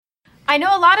I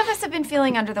know a lot of us have been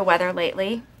feeling under the weather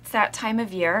lately. It's that time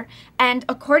of year. And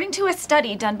according to a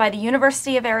study done by the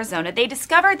University of Arizona, they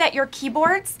discovered that your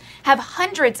keyboards have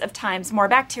hundreds of times more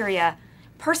bacteria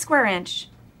per square inch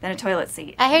than a toilet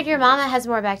seat. I heard your mama has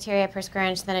more bacteria per square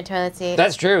inch than a toilet seat.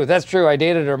 That's true. I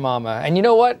dated her mama. And you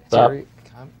know what? Sorry.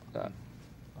 All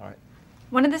right.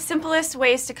 One of the simplest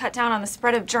ways to cut down on the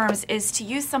spread of germs is to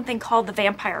use something called the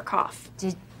vampire cough.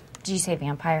 Did you say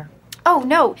vampire? Oh,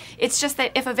 no. It's just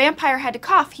that if a vampire had to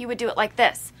cough, he would do it like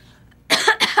this.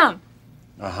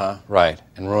 Right.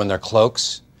 And ruin their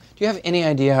cloaks? Do you have any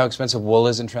idea how expensive wool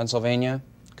is in Transylvania?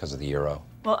 Because of the euro.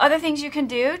 Well, other things you can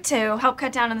do to help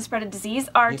cut down on the spread of disease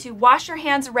are to wash your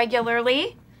hands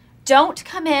regularly, don't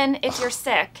come in if you're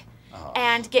sick,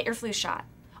 and get your flu shot.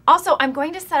 Also, I'm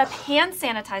going to set up hand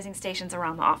sanitizing stations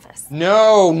around the office.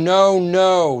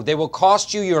 No. They will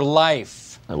cost you your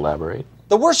life. Elaborate.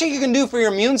 The worst thing you can do for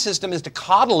your immune system is to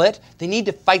coddle it. They need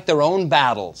to fight their own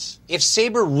battles. If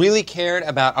Sabre really cared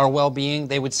about our well-being,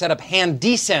 they would set up hand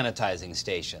desanitizing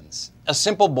stations. A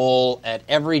simple bowl at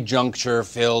every juncture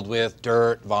filled with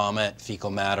dirt, vomit, fecal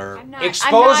matter.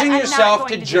 Exposing yourself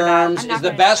to germs is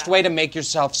the best way to make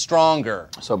yourself stronger.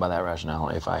 So by that rationale,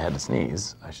 if I had to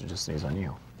sneeze, I should just sneeze on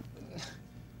you.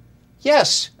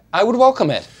 Yes, I would welcome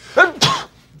it.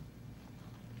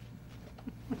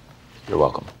 You're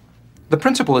welcome. The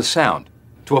principle is sound.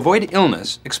 To avoid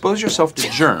illness, expose yourself to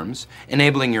germs,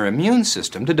 enabling your immune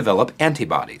system to develop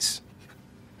antibodies.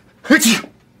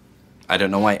 I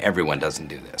don't know why everyone doesn't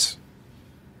do this.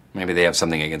 Maybe they have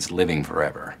something against living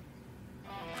forever.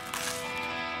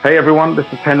 Hey everyone, this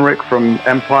is Henrik from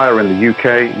Empire in the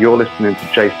UK. You're listening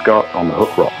to Jay Scott on The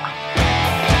Hook Rocks.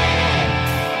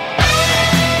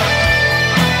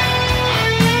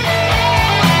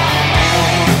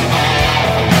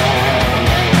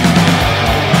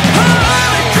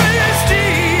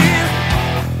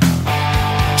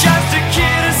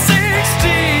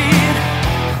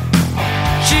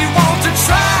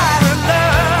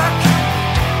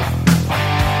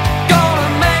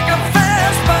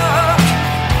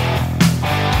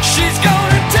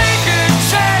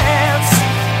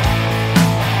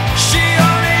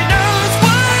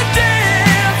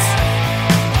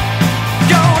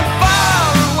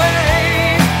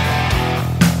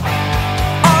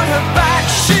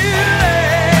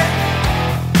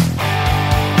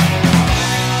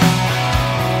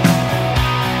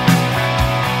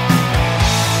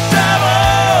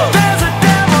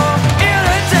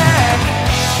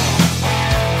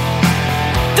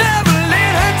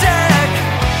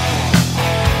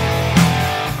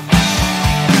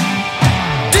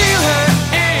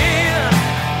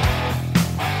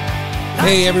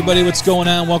 Hey everybody, what's going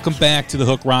on? Welcome back to The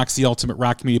Hook Rocks, the Ultimate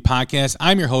Rock Community Podcast.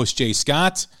 I'm your host, Jay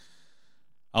Scott.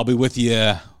 I'll be with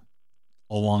you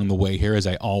along the way here, as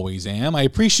I always am. I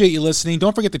appreciate you listening.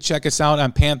 Don't forget to check us out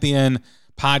on Pantheon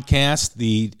Podcast,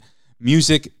 the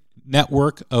music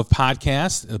network of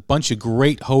podcasts. A bunch of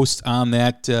great hosts on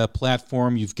that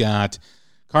platform. You've got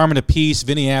Carmen Apiece,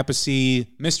 Vinny Appice,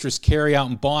 Mistress Carrie out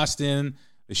in Boston,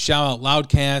 the Shout Out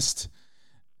Loudcast,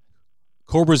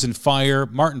 Cobras and Fire,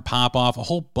 Martin Popoff, a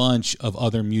whole bunch of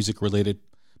other music-related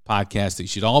podcasts that you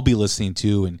should all be listening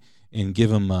to, and give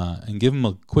them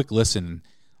a quick listen and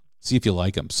see if you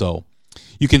like them. So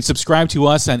you can subscribe to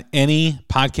us on any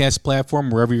podcast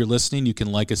platform wherever you're listening. You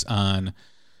can like us on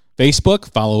Facebook,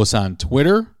 follow us on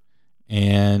Twitter,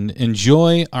 and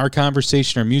enjoy our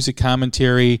conversation, our music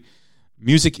commentary,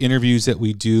 music interviews that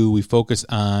we do. We focus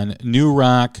on new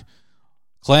rock,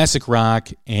 classic rock,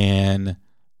 and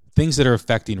things that are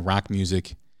affecting rock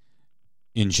music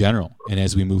in general and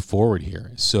as we move forward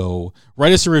here. So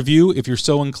write us a review if you're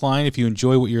so inclined, if you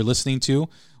enjoy what you're listening to.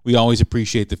 We always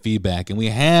appreciate the feedback. And we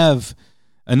have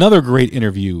another great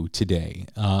interview today,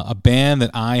 a band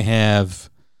that I have,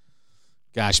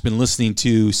 been listening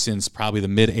to since probably the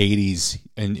mid-'80s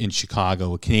in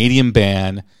Chicago, a Canadian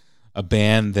band, a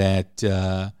band that,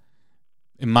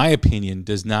 in my opinion,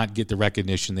 does not get the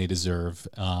recognition they deserve.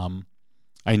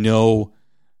 I know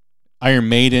Iron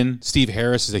Maiden, Steve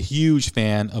Harris is a huge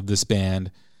fan of this band.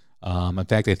 In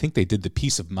fact, I think they did the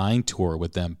Peace of Mind tour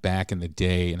with them back in the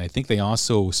day, and I think they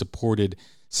also supported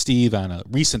Steve on a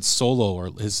recent solo or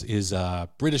his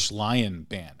British Lion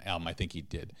band album. I think he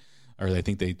did, or I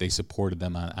think they supported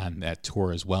them on that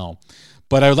tour as well.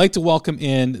 But I would like to welcome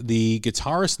in the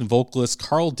guitarist and vocalist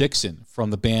Carl Dixon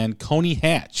from the band Coney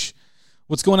Hatch.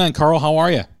 What's going on, Carl? How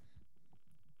are you?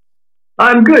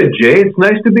 I'm good, Jay. It's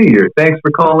nice to be here. Thanks for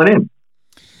calling in.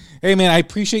 Hey, man, I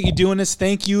appreciate you doing this.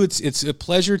 Thank you. It's a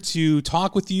pleasure to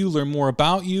talk with you, learn more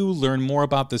about you, learn more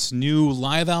about this new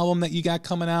live album that you got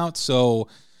coming out. So,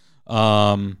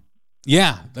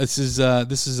 Yeah, this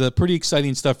is pretty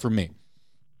exciting stuff for me.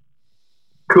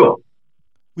 Cool.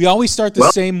 We always start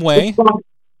the same way.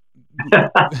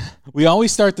 We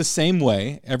always start the same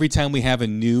way every time we have a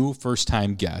new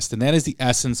first-time guest, and that is the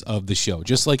essence of the show.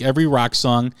 Just like every rock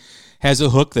song has a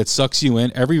hook that sucks you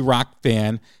in, every rock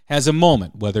fan has a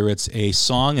moment, whether it's a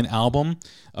song, an album,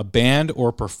 a band,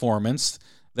 or performance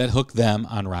that hooked them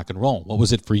on rock and roll. What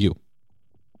was it for you?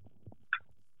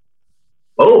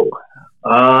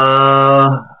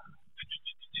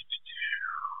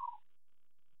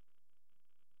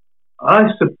 I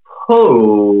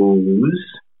suppose.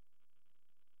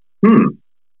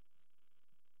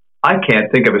 I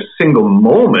can't think of a single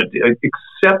moment,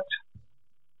 except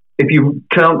if you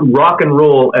count rock and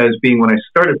roll as being when I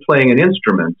started playing an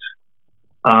instrument.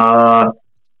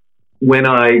 When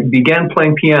I began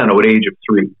playing piano at age of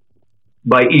 3,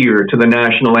 by ear to the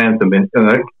national anthem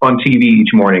on TV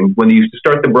each morning, when they used to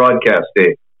start the broadcast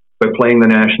day by playing the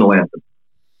national anthem.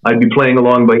 I'd be playing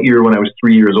along by ear when I was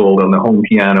 3 years old on the home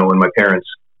piano, and my parents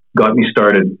got me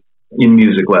started in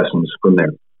music lessons from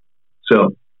there.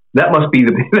 So that must be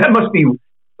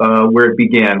where it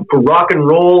began. For rock and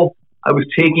roll, I was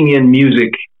taking in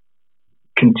music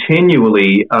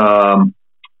continually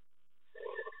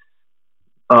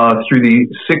through the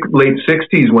late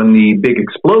 60s, when the big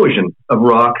explosion of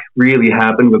rock really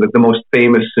happened, with the most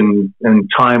famous and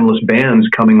timeless bands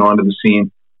coming onto the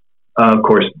scene. Of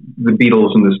course, the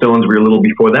Beatles and the Stones were a little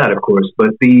before that, of course.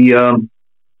 But the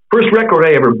first record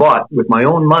I ever bought with my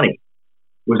own money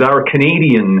was our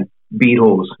Canadian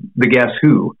Beatles, the Guess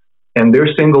Who, and their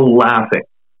single "Laughing,"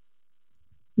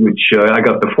 which I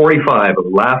got the 45 of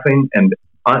 "Laughing" and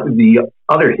the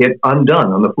other hit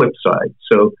 "Undone" on the flip side.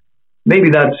 So maybe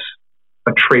that's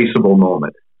a traceable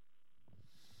moment.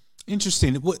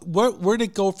 Interesting. Where did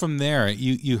it go from there?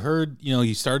 You heard,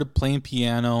 you started playing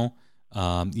piano.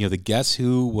 The Guess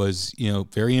Who was,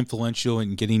 very influential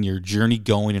in getting your journey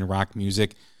going in rock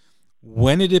music.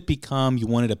 When did it become you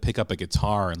wanted to pick up a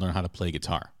guitar and learn how to play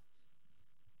guitar?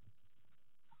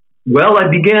 Well, I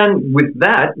began with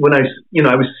that when I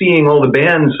was seeing all the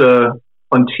bands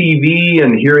on TV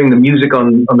and hearing the music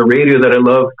on the radio that I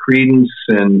love, Creedence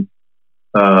and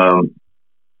the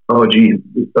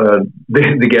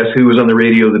Guess Who was on the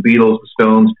radio, the Beatles, the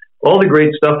Stones, all the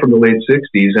great stuff from the late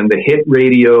 60s, and the hit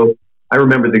radio. I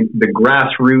remember the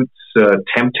Grassroots,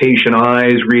 Temptation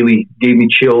Eyes really gave me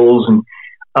chills, and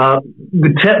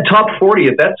the top 40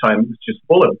 at that time was just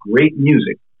full of great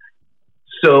music.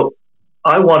 So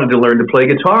I wanted to learn to play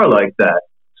guitar like that.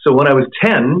 So when I was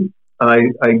 10, I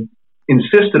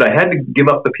insisted I had to give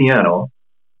up the piano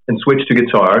and switch to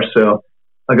guitar. So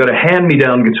I got a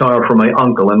hand-me-down guitar from my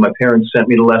uncle, and my parents sent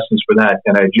me to lessons for that,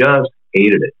 and I just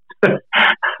hated it.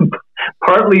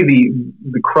 Partly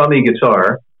the crummy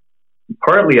guitar,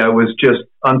 partly I was just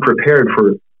unprepared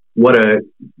for what a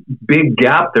big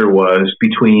gap there was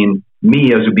between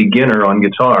me as a beginner on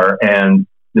guitar and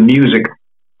the music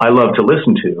I love to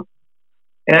listen to.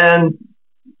 And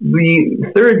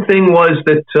the third thing was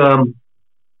that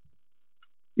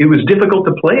it was difficult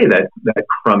to play that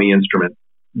crummy instrument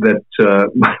that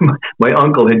my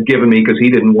uncle had given me because he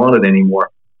didn't want it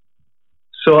anymore.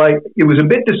 So it was a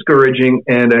bit discouraging.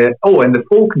 And the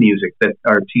folk music that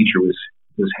our teacher was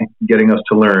getting us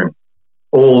to learn.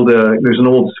 There's an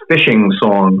old fishing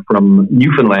song from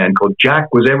Newfoundland called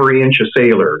 "Jack Was Every Inch a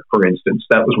Sailor," for instance.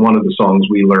 That was one of the songs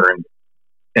we learned.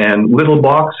 And "Little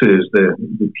Boxes," the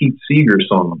Pete Seeger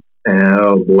song. And,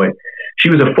 oh boy, she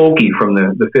was a folkie from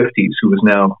the 50s who was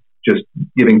now just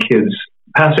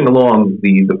passing along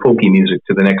the folky music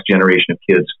to the next generation of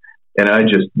kids. And I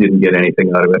just didn't get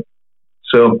anything out of it.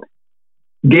 So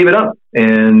gave it up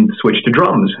and switched to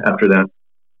drums after that.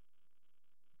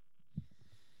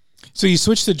 So you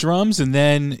switched to drums, and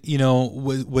then,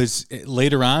 was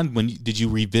later on did you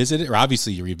revisit it? Or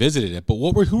obviously you revisited it, but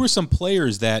who were some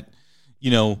players that,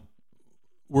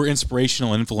 were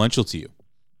inspirational and influential to you?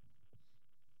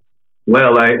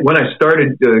 Well, when I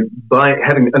started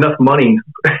having enough money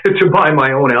to buy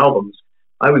my own albums,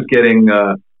 I was getting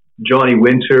Johnny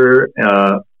Winter,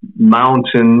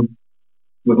 Mountain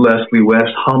with Leslie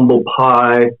West, Humble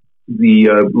Pie,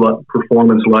 the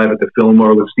performance live at the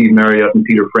Fillmore with Steve Marriott and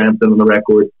Peter Frampton on the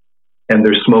record, and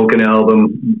their Smokin'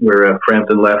 album where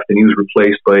Frampton left and he was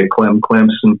replaced by Clem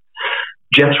Clemson.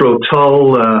 Jethro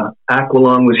Tull,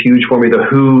 Aqualung was huge for me. The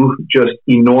Who, just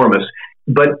enormous.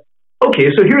 But okay,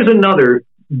 so here's another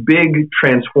big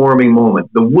transforming moment.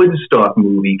 The Woodstock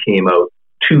movie came out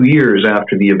 2 years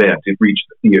after the event. It reached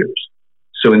the theaters.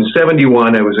 So in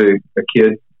 1971, I was a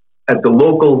kid at the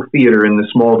local theater in the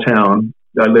small town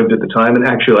I lived at the time, and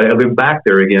actually I live back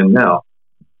there again now.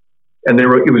 And it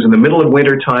was in the middle of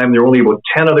winter time. There were only about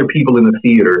 10 other people in the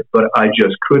theater, but I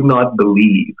just could not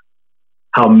believe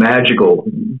how magical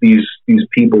these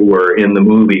people were in the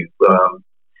movie.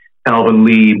 Alvin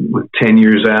Lee with 10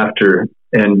 Years After,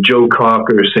 and Joe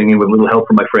Cocker singing With a Little Help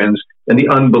from My Friends, and the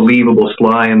unbelievable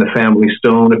Sly and the Family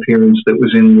Stone appearance that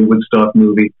was in the Woodstock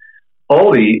movie.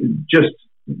 All the just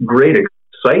great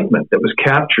excitement that was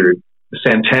captured.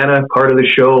 Santana, part of the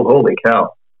show, holy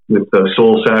cow, with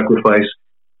Soul Sacrifice.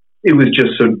 It was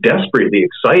just so desperately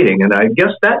exciting, and I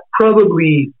guess that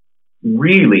probably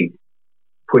really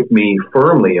put me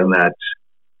firmly in that.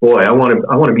 Boy, I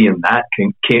want to be in that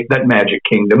that Magic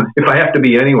Kingdom if I have to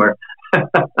be anywhere.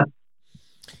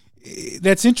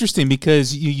 That's interesting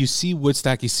because you see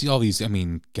Woodstock, you see all these. I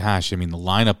mean, the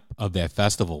lineup of that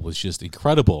festival was just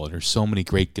incredible, and there's so many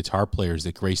great guitar players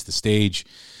that graced the stage,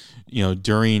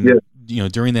 during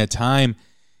that time.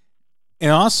 And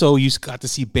also, you got to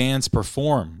see bands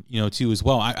perform, too, as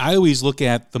well. I always look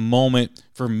at the moment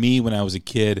for me when I was a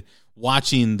kid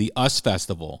watching the US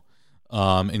Festival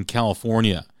in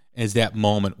California as that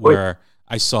moment where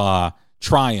I saw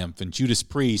Triumph and Judas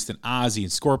Priest and Ozzy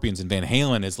and Scorpions and Van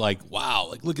Halen. Is like, wow,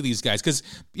 like look at these guys. Because,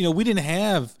 we didn't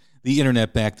have the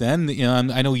internet back then.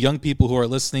 I know young people who are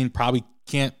listening probably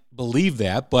can't believe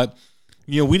that, but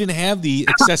we didn't have the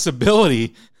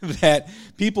accessibility that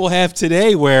people have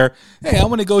today where, hey, I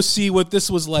want to go see what this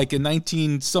was like in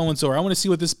 19 so-and-so, or I want to see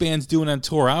what this band's doing on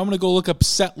tour. I want to go look up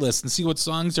set lists and see what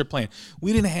songs they're playing.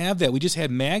 We didn't have that. We just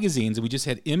had magazines and we just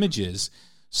had images.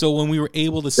 So when we were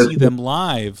able to see them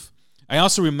live, I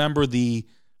also remember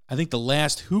I think the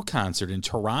last Who concert in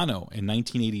Toronto in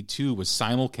 1982 was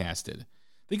simulcasted. I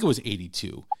think it was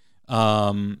 82.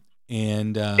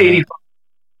 85.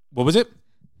 What was it?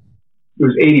 It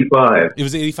was 85. It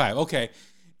was 85. Okay.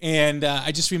 And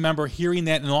I just remember hearing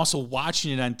that and also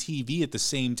watching it on TV at the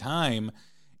same time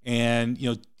and,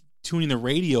 tuning the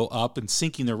radio up and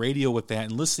syncing the radio with that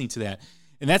and listening to that.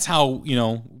 And that's how,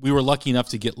 we were lucky enough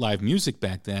to get live music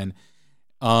back then.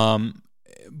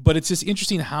 But it's just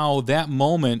interesting how that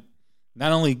moment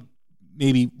not only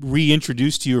maybe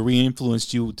reintroduced you or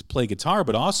re-influenced you to play guitar,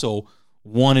 but also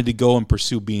wanted to go and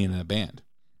pursue being in a band.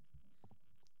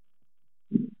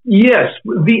 Yes,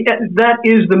 that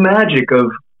is the magic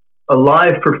of a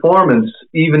live performance,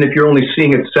 even if you're only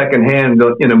seeing it secondhand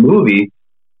in a movie.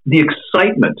 The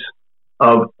excitement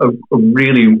of a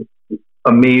really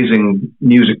amazing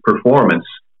music performance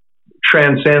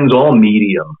transcends all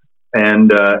medium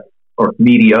or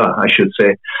media, I should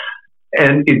say,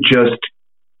 and it just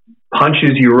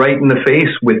punches you right in the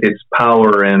face with its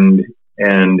power and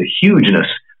hugeness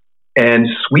and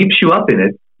sweeps you up in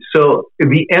it. So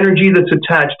the energy that's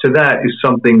attached to that is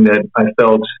something that I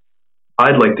felt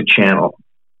I'd like to channel.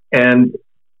 And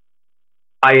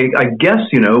I guess,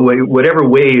 whatever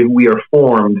way we are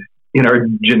formed in our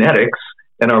genetics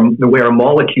and the way our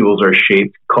molecules are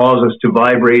shaped cause us to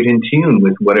vibrate in tune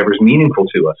with whatever's meaningful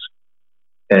to us.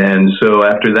 And so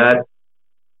after that,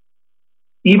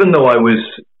 even though I was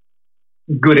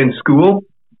good in school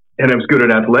and I was good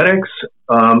at athletics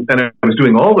and I was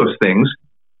doing all those things,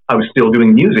 I was still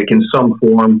doing music in some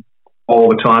form all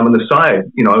the time on the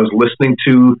side. I was listening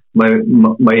to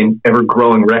my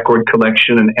ever-growing record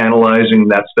collection and analyzing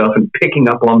that stuff and picking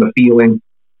up on the feeling.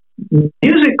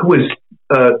 Music was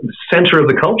the center of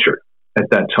the culture at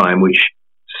that time, which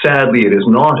sadly it is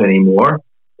not anymore.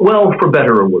 Well, for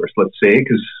better or worse, let's say,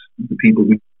 because the people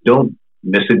who don't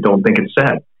miss it don't think it's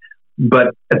sad. But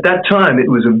at that time, it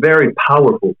was a very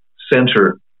powerful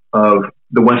center of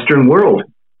the Western world,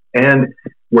 and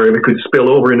where it could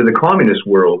spill over into the communist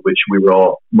world, which we were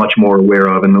all much more aware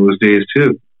of in those days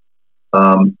too.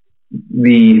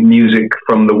 The music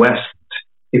from the West,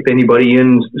 if anybody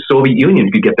in the Soviet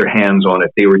Union could get their hands on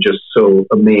it, they were just so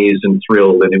amazed and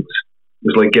thrilled, and it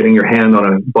was like getting your hand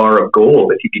on a bar of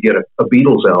gold if you could get a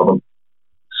Beatles album.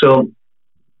 So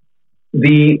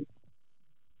the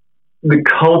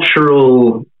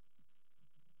cultural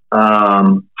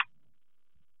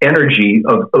energy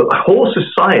of a whole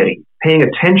society paying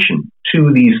attention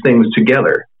to these things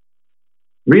together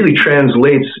really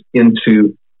translates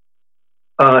into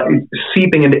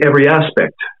seeping into every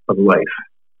aspect of life.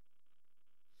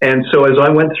 And so as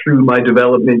I went through my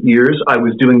development years, I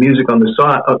was doing music on the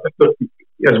side,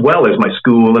 as well as my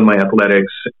school and my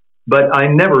athletics, but I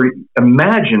never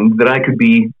imagined that I could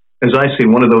be, as I say,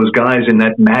 one of those guys in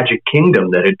that magic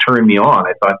kingdom that had turned me on.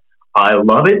 I thought, I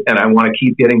love it and I want to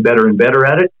keep getting better and better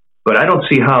at it, but I don't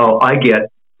see how I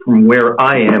get from where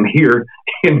I am here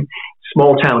in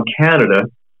small town Canada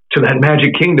to that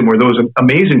magic kingdom where those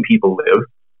amazing people live.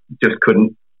 Just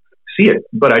couldn't see it,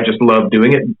 but I just loved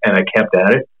doing it and I kept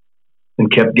at it.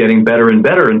 and kept getting better and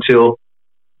better until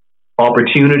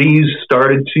opportunities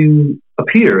started to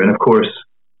appear. And of course,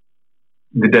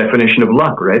 the definition of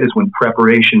luck, right, is when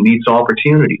preparation meets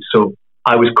opportunity. So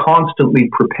I was constantly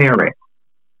preparing.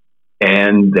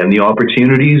 And then the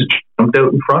opportunities jumped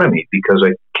out in front of me because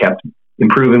I kept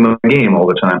improving my game all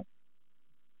the time.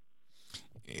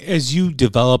 As you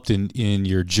developed in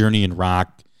your journey in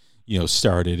rock,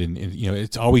 started, and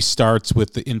it always starts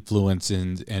with the influence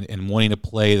and wanting to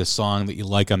play the song that you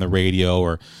like on the radio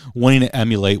or wanting to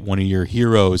emulate one of your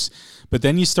heroes. But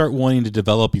then you start wanting to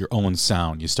develop your own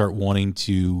sound. You start wanting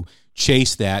to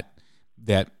chase that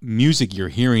music you're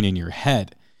hearing in your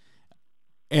head.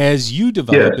 As you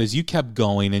developed, as you kept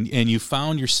going and you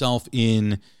found yourself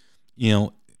in,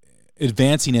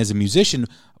 advancing as a musician,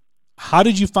 how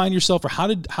did you find yourself, or how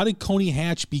did Coney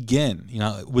Hatch begin?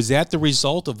 Was that the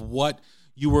result of what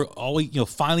you were always,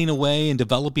 filing away and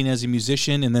developing as a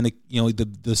musician, and then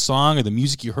the song or the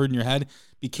music you heard in your head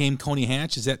became Coney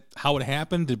Hatch? Is that how it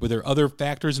happened? Were there other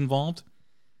factors involved?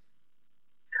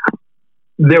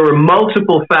 There were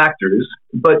multiple factors,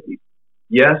 but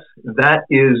yes, that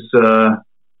is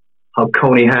how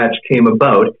Coney Hatch came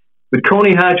about. But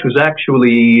Coney Hatch was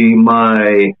actually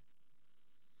my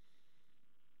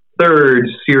third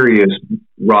serious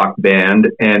rock band,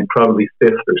 and probably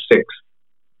fifth or sixth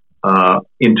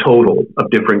in total of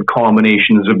different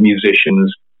combinations of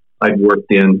musicians I'd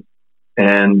worked in,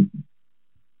 and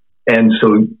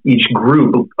so each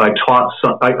group I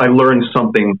learned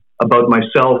something about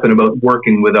myself and about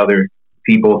working with other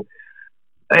people.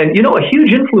 And a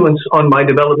huge influence on my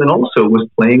development also was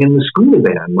playing in the school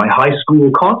band, my high school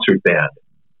concert band.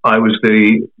 I was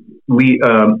the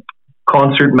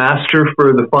concert master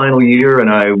for the final year, and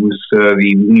I was the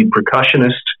lead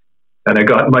percussionist, and I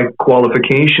got my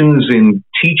qualifications in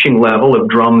teaching level of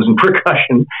drums and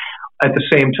percussion at the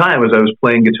same time as I was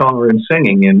playing guitar and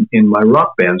singing in my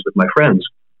rock bands with my friends.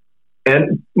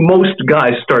 And most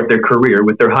guys start their career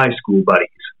with their high school buddies.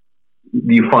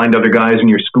 You find other guys in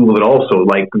your school that also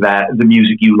like the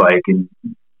music you like, and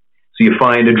so you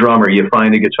find a drummer, you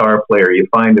find a guitar player, you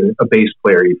find a bass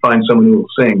player, you find someone who will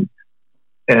sing,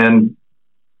 and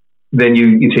then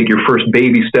you take your first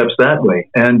baby steps that way.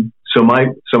 And so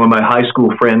some of my high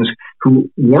school friends, who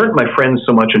weren't my friends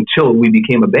so much until we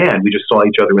became a band, we just saw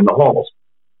each other in the halls.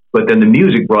 But then the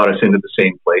music brought us into the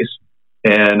same place,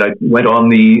 and I went on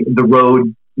the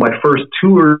road. My first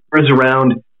tour was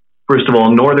around, first of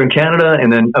all, northern Canada,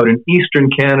 and then out in eastern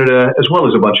Canada, as well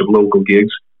as a bunch of local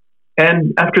gigs.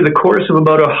 And after the course of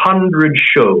about 100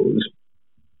 shows,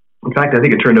 in fact, I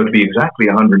think it turned out to be exactly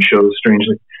 100 shows,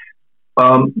 strangely,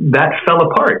 that fell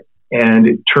apart. And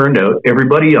it turned out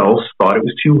everybody else thought it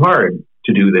was too hard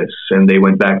to do this. And they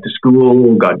went back to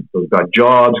school, got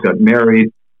jobs, got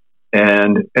married.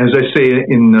 And as I say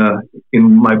in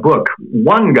my book,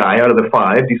 one guy out of the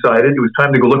five decided it was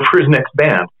time to go look for his next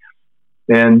band.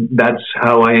 And that's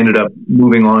how I ended up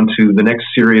moving on to the next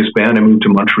serious band. I moved to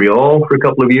Montreal for a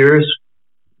couple of years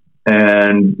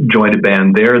and joined a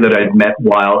band there that I'd met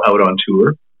while out on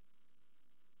tour.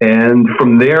 And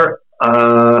from there,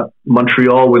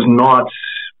 Montreal was not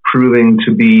proving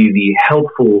to be the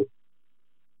helpful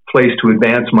place to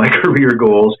advance my career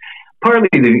goals. Partly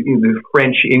the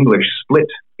French-English split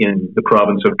in the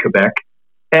province of Quebec,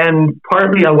 and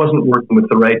partly I wasn't working with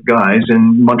the right guys,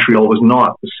 and Montreal was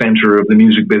not the center of the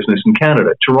music business in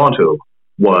Canada. Toronto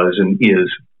was and is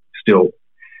still.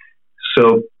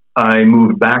 So I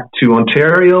moved back to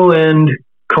Ontario, and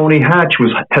Coney Hatch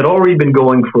had already been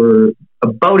going for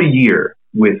about a year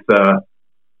with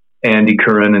Andy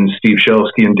Curran and Steve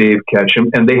Shelsky and Dave Ketchum,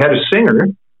 and they had a singer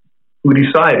who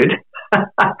decided,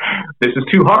 this is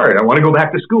too hard, I want to go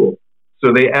back to school.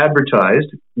 So they advertised,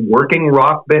 working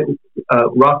rock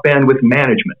band with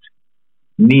management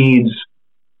needs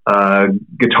a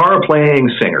guitar playing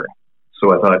singer.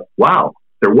 So I thought, wow,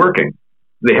 they're working.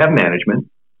 They have management,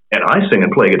 and I sing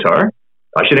and play guitar.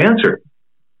 I should answer.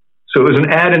 So it was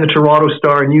an ad in the Toronto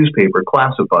Star newspaper,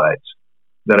 Classifieds,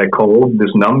 that I called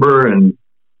this number, and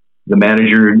the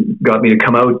manager got me to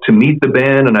come out to meet the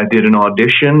band, and I did an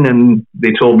audition, and they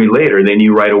told me later, they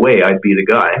knew right away I'd be the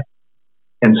guy.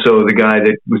 And so the guy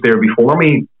that was there before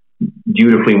me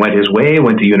dutifully went his way,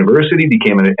 went to university,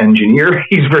 became an engineer.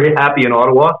 He's very happy in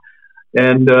Ottawa.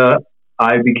 And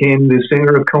I became the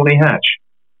singer of Coney Hatch.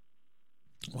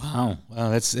 Wow.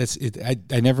 That's it.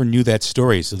 I never knew that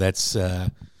story. So that's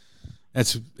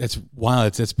wow.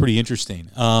 That's pretty interesting.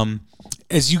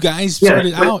 As you guys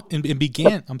started out and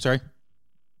began, I'm sorry.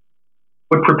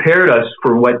 What prepared us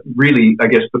for what really, I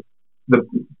guess, the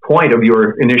point of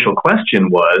your initial question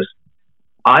was,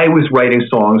 I was writing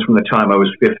songs from the time I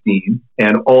was 15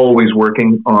 and always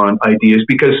working on ideas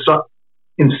because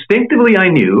instinctively I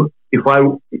knew if I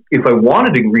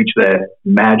wanted to reach that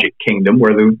magic kingdom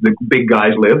where the big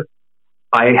guys live,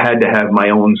 I had to have my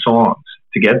own songs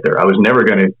to get there. I was never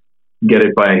going to get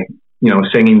it by,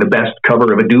 singing the best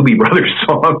cover of a Doobie Brothers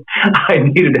song. I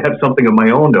needed to have something of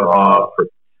my own to offer.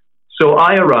 So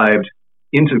I arrived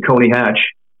into Coney Hatch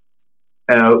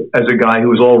as a guy who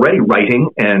was already writing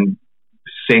and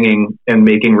singing and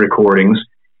making recordings.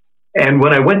 And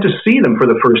when I went to see them for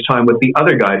the first time with the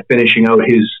other guy finishing out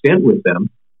his stint with them,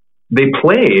 they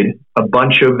played a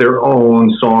bunch of their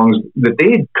own songs that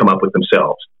they'd come up with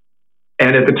themselves.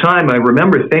 And at the time, I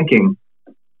remember thinking,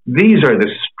 these are the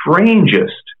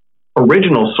strangest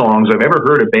original songs I've ever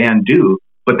heard a band do,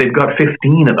 but they've got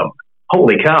 15 of them.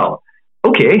 Holy cow.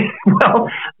 Okay, well,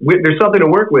 there's something to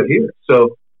work with here.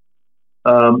 So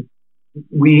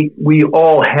we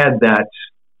all had that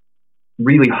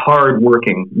really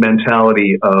hard-working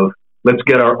mentality of let's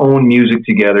get our own music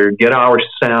together, get our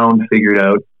sound figured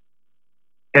out.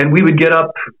 And we would get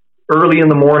up early in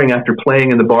the morning after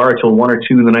playing in the bar till 1 or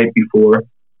 2 the night before.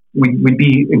 We'd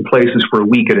be in places for a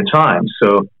week at a time.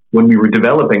 So when we were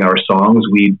developing our songs,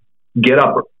 we'd get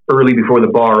up early before the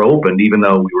bar opened, even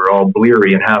though we were all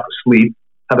bleary and half asleep,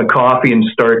 have a coffee and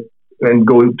start and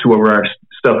go to where our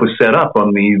stuff was set up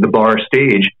on the bar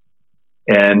stage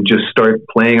and just start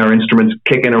playing our instruments,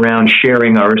 kicking around,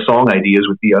 sharing our song ideas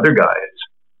with the other guys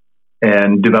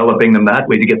and developing them that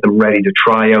way to get them ready to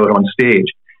try out on stage.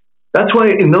 That's why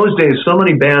in those days, so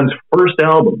many bands' first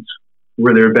albums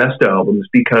were their best albums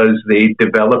because they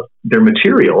developed their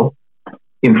material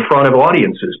in front of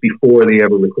audiences before they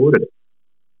ever recorded it.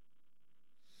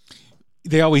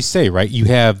 They always say, right, you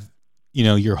have,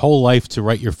 your whole life to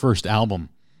write your first album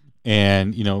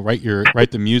and, write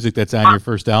the music that's on your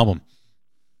first album.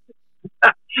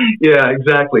 Yeah,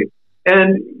 exactly.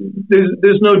 And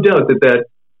there's no doubt that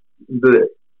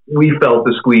we felt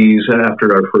the squeeze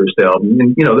after our first album.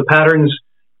 And, the patterns,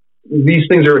 these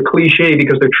things are a cliche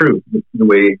because they're true, the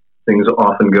way things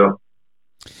often go.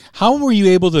 How were you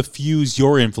able to fuse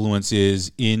your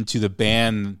influences into the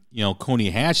band, Coney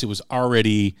Hatch, that was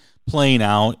already playing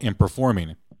out and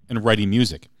performing and writing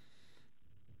music?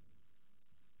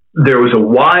 There was a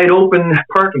wide open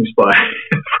parking spot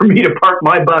for me to park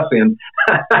my bus in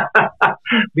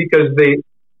because they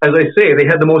had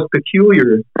the most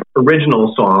peculiar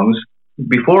original songs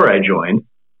before I joined,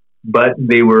 but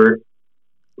they were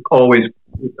always,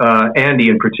 Andy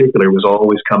in particular was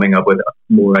always coming up with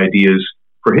more ideas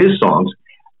for his songs.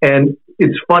 And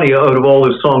it's funny, out of all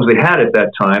the songs they had at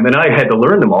that time, and I had to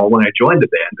learn them all when I joined the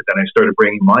band, but then I started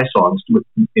bringing my songs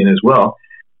in as well.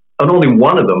 And only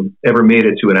one of them ever made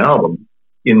it to an album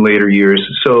in later years.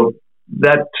 So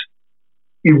that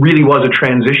it really was a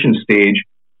transition stage.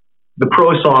 The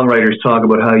pro songwriters talk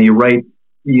about how you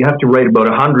have to write about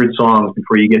 100 songs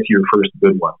before you get to your first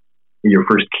good one, your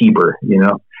first keeper,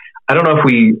 I don't know if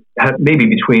we had, maybe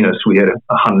between us, we had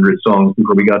 100 songs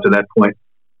before we got to that point.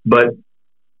 But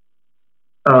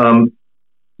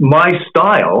my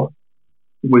style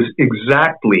was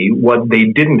exactly what they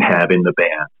didn't have in the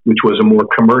band, which was a more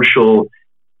commercial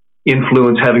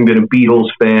influence, having been a Beatles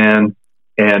fan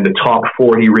and a top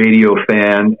 40 radio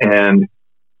fan, and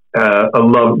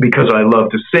because I love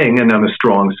to sing and I'm a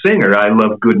strong singer, I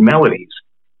love good melodies.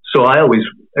 So I always,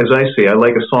 as I say, I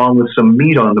like a song with some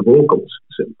meat on the vocals,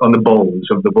 on the bones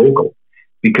of the vocal,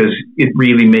 because it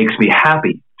really makes me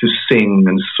happy to sing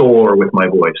and soar with my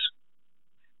voice.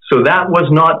 So that was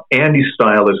not Andy's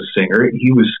style as a singer.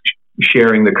 He was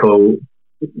sharing the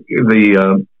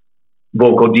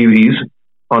vocal duties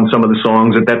on some of the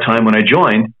songs at that time when I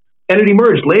joined. And it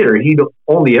emerged later. He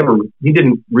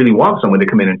didn't really want someone to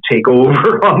come in and take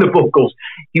over on the vocals.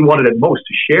 He wanted at most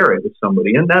to share it with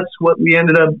somebody. And that's what we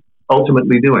ended up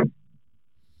ultimately doing.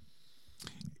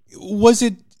 Was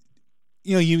it,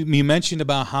 you mentioned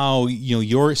about how,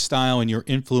 your style and your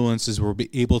influences were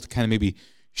able to kind of maybe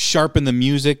sharpen the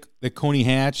music that Coney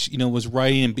Hatch, was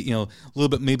writing and, a little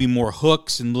bit maybe more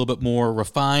hooks and a little bit more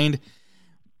refined.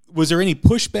 Was there any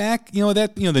pushback,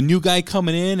 that, the new guy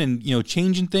coming in and,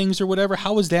 changing things or whatever?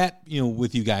 How was that,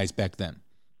 with you guys back then?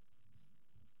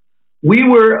 We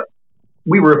were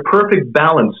a perfect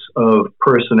balance of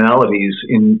personalities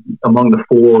among the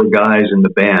 4 guys in the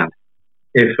band.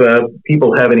 If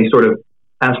people have any sort of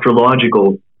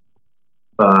astrological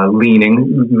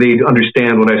leaning, they'd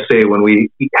understand what I say when we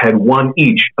had one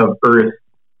each of earth,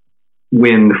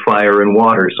 wind, fire, and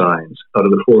water signs out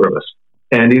of the 4 of us.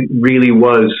 And it really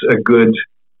was a good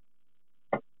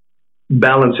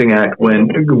balancing act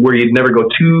where you'd never go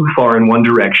too far in one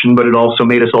direction, but it also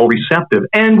made us all receptive.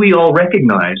 And we all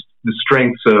recognized the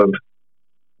strengths of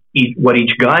what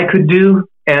each guy could do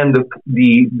and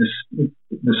the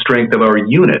strength of our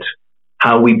unit,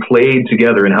 how we played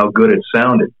together and how good it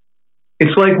sounded.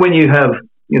 It's like when you have,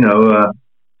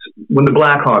 when the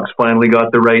Blackhawks finally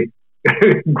got the right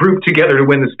group together to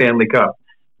win the Stanley Cup.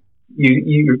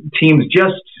 Your team's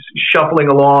just shuffling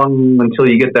along until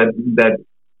you get that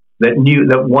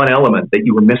one element that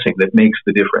you were missing that makes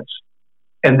the difference.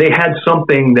 And they had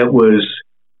something that was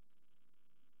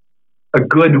a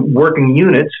good working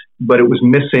unit, but it was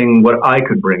missing what I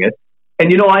could bring it.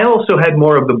 And, I also had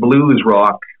more of the blues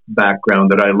rock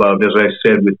background that I loved, as I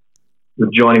said, with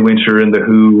Johnny Winter and The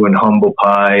Who and Humble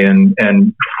Pie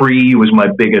and Free was my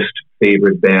biggest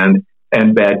favorite band,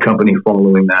 and Bad Company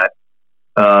following that.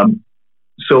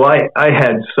 So I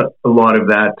had a lot of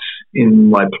that in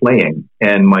my playing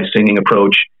and my singing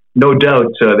approach. No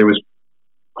doubt there was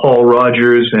Paul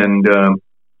Rogers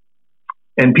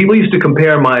and people used to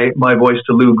compare my voice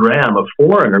to Lou Gramm of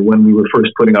Foreigner when we were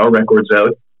first putting our records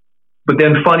out. But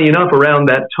then funny enough, around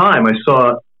that time, I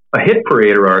saw a Hit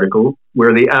Parader article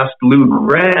where they asked Lou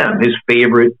Gramm his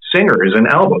favorite singers and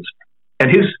albums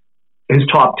and his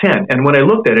top 10. And when I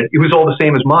looked at it, it was all the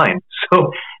same as mine.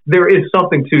 So there is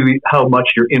something to how much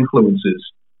your influences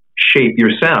shape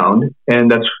your sound. And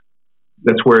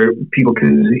that's where people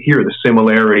can hear the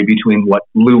similarity between what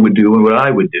Lou would do and what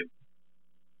I would do.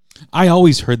 I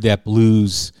always heard that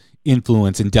blues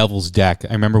influence in Devil's Deck.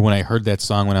 I remember when I heard that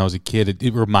song when I was a kid,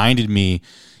 it reminded me,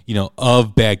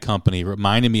 of Bad Company. It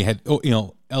reminded me, had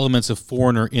elements of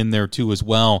Foreigner in there too as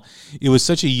well. It was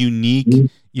such a unique,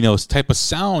 type of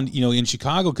sound, in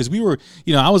Chicago, because we were,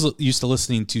 I was used to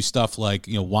listening to stuff like,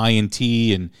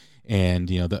 Y&T and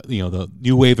the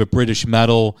new wave of British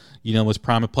metal, was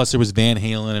prominent. Plus there was Van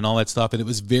Halen and all that stuff, and it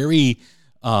was very,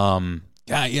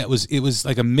 it was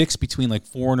like a mix between like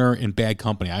Foreigner and Bad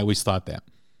Company. I always thought that.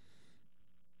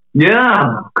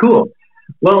 Yeah, cool.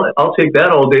 Well, I'll take that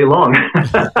all day long.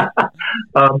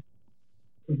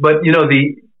 But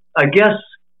I guess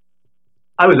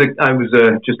I was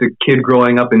just a kid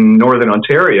growing up in Northern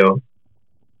Ontario,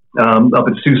 up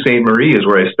at Sault Ste. Marie is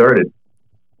where I started,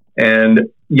 and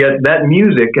yet that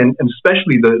music and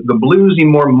especially the bluesy,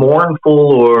 more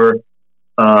mournful or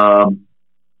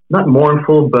not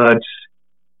mournful, but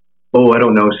I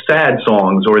don't know, sad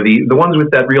songs or the ones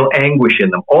with that real anguish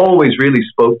in them always really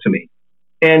spoke to me.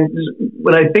 And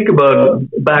when I think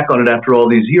back on it after all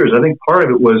these years, I think part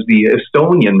of it was the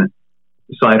Estonian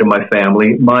side of my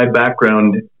family. My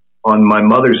background on my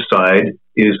mother's side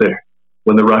is that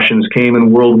when the Russians came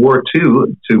in World War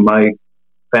II to my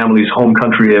family's home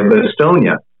country of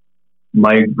Estonia,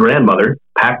 my grandmother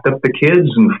packed up the kids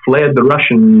and fled the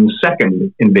Russian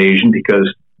second invasion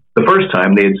because the first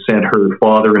time they had sent her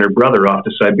father and her brother off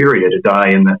to Siberia to die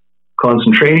in the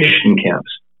concentration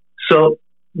camps. So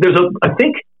I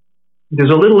think there's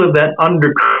a little of that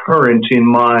undercurrent in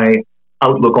my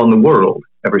outlook on the world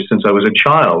ever since I was a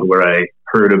child, where I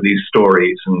heard of these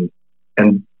stories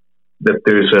and that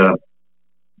there's a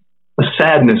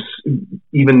sadness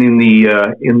even in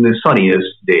the sunniest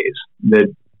days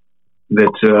that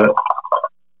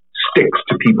sticks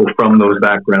to people from those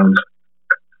backgrounds.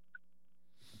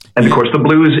 And of course, the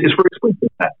blues is for explaining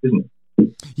that, isn't it?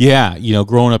 Yeah,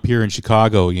 growing up here in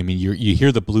Chicago, I mean, you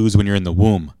hear the blues when you're in the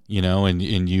womb,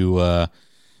 and you,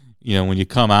 when you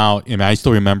come out. I mean, I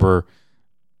still remember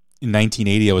in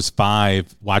 1980, I was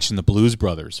 5 watching the Blues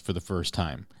Brothers for the first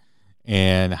time,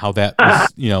 and how that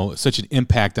was, such an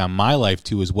impact on my life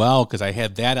too as well, because I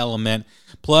had that element.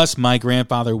 Plus, my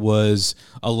grandfather was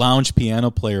a lounge piano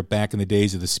player back in the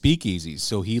days of the speakeasies,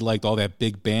 so he liked all that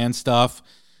big band stuff.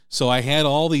 So I had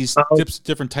all these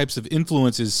different types of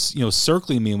influences,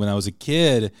 circling me when I was a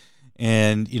kid,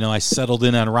 and I settled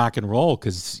in on rock and roll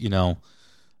because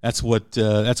that's what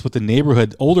the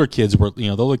neighborhood older kids were, the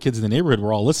older kids in the neighborhood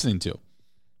were all listening to.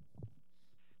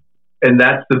 And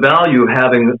that's the value of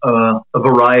having a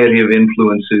variety of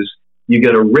influences. You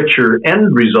get a richer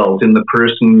end result in the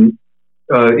person,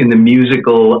 in the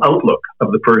musical outlook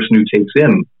of the person who takes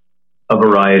in a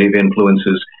variety of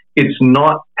influences. It's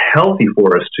not healthy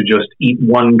for us to just eat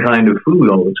one kind of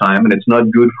food all the time, and it's not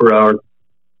good for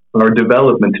our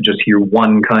development to just hear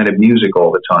one kind of music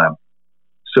all the time.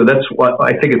 So that's why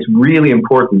I think it's really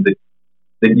important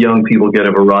that young people get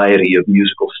a variety of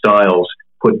musical styles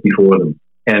put before them,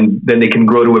 and then they can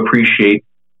grow to appreciate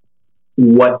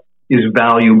what is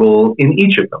valuable in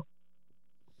each of them.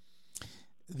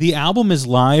 The album is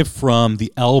live from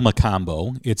the El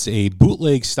Macambo. It's a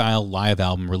bootleg-style live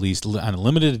album released on a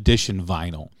limited edition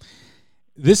vinyl.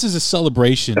 This is a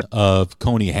celebration of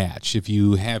Coney Hatch. If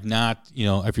you have not,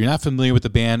 if you're not familiar with the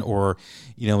band, or,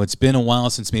 it's been a while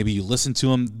since maybe you listened to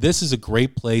them, this is a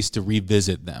great place to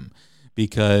revisit them,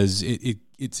 because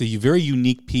it's a very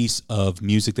unique piece of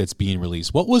music that's being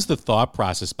released. What was the thought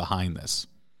process behind this?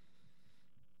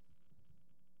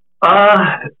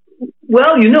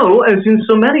 Well, as in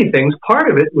so many things, part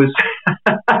of it was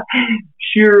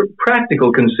sheer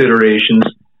practical considerations.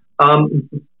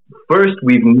 First,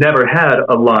 we've never had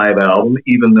a live album,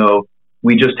 even though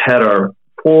we just had our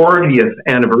 40th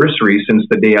anniversary since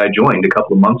the day I joined a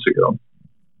couple of months ago.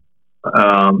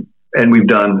 And we've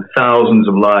done thousands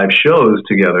of live shows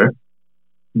together,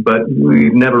 but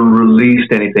we've never released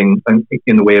anything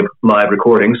in the way of live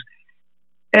recordings.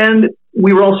 And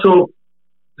we were also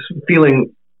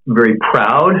feeling very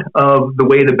proud of the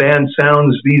way the band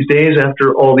sounds these days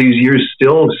after all these years,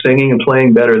 still singing and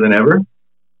playing better than ever.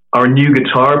 Our new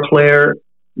guitar player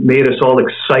made us all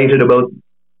excited about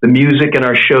the music in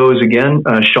our shows again.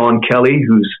 Sean Kelly,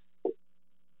 who's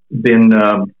been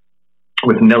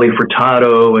with Nelly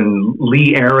Furtado and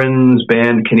Lee Aaron's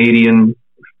band, Canadian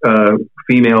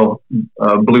female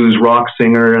blues rock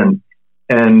singer, and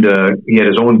he had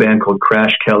his own band called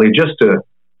Crash Kelly. Just a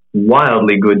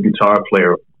wildly good guitar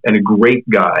player and a great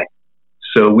guy.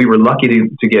 So we were lucky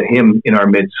to get him in our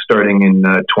midst starting in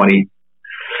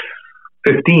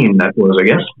 2015, that was, I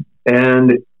guess.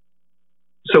 And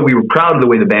so we were proud of the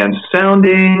way the band's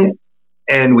sounding,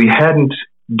 and we hadn't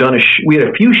done we had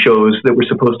a few shows that were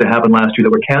supposed to happen last year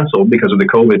that were canceled because of the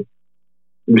COVID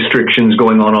restrictions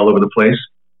going on all over the place.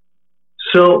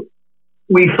 So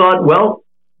we thought, well,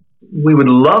 we would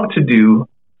love to do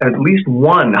at least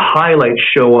one highlight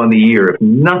show on the year if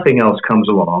nothing else comes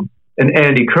along. And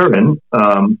Andy Curran,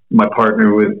 my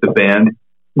partner with the band,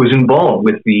 was involved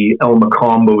with the El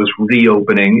Macombo's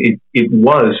reopening. It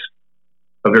was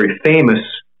a very famous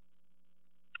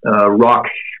rock,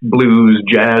 blues,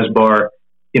 jazz bar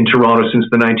in Toronto since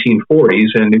the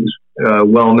 1940s, and it was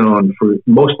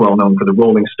most well known for the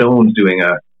Rolling Stones doing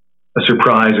a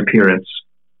surprise appearance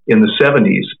in the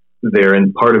 70s there,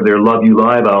 and part of their Love You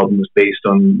Live album was based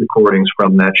on recordings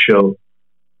from that show.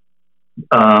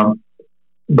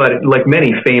 But like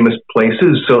many famous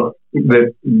places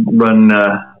that run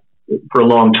for a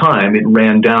long time, it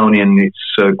ran down in its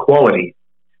quality.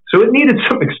 So it needed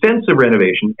some extensive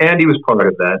renovation. Andy was part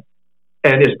of that.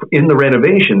 And in the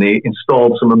renovation, they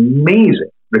installed some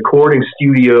amazing recording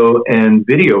studio and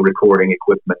video recording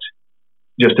equipment,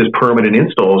 just as permanent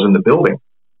installs in the building.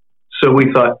 So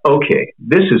we thought, okay,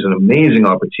 this is an amazing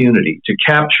opportunity to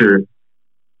capture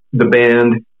the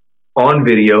band on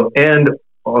video and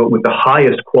with the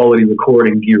highest quality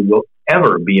recording gear we'll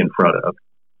ever be in front of.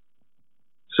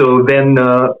 So then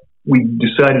we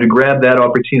decided to grab that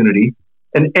opportunity.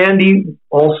 And Andy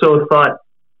also thought,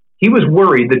 he was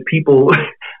worried that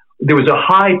there was a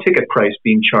high ticket price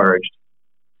being charged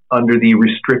under the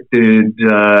restricted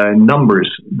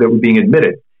numbers that were being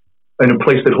admitted. In a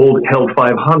place that held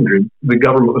 500, the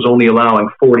government was only allowing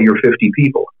 40 or 50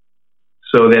 people.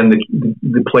 So then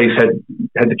the place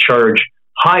had to charge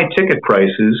high ticket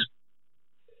prices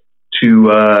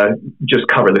to just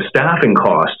cover the staffing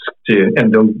costs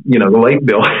and the light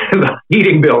bill, the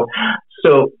heating bill.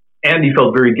 So Andy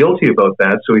felt very guilty about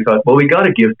that. So he thought, well, we got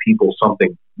to give people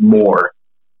something more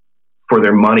for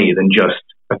their money than just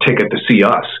a ticket to see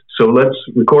us. So let's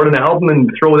record an album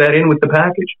and throw that in with the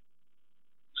package.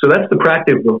 So that's the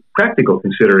practical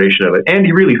consideration of it.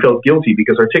 Andy really felt guilty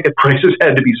because our ticket prices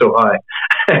had to be so high,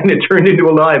 and it turned into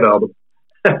a live album.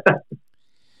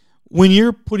 When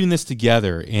you're putting this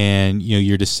together and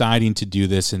you're deciding to do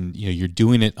this, and you're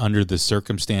doing it under the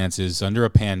circumstances, under a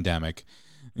pandemic,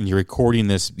 and you're recording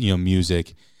this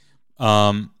music,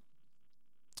 was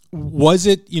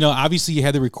it obviously you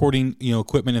had the recording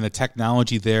equipment and the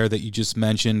technology there that you just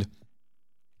mentioned.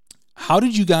 How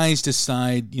did you guys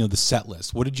decide, the set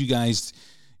list? What did you guys,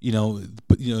 how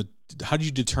did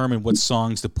you determine what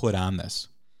songs to put on this?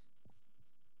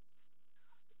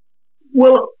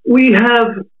 Well, we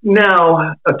have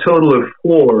now a total of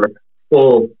 4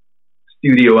 full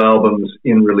studio albums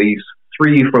in release,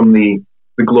 3 from the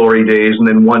glory days, and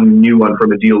then 1 new one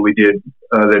from a deal we did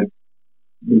that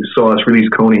saw us release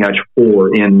Coney Hatch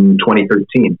 4 in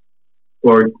 2013.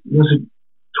 Or was it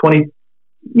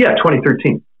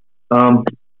 2013.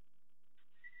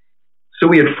 So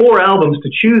we had 4 albums to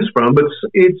choose from, but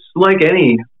it's like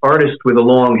any artist with a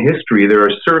long history. There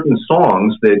are certain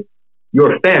songs that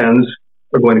your fans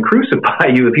are going to crucify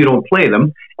you if you don't play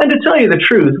them. And to tell you the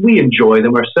truth, we enjoy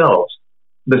them ourselves.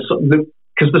 Because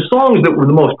the songs that were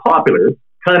the most popular,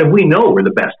 we know were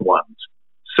the best ones.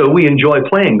 So we enjoy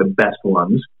playing the best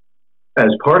ones. as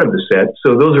part of the set.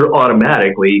 So those are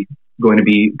automatically going to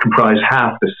be comprise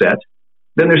half the set.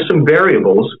 Then there's some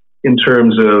variables in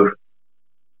terms of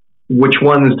which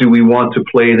ones do we want to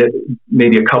play, that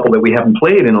maybe a couple that we haven't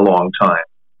played in a long time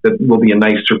that will be a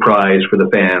nice surprise for the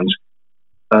fans,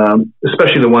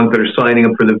 especially the ones that are signing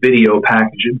up for the video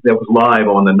package that was live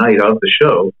on the night of the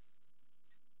show.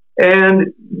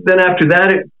 And then after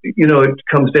that, it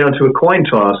comes down to a coin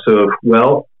toss of,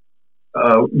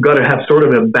 got to have sort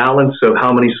of a balance of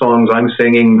how many songs I'm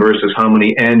singing versus how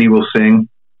many Andy will sing.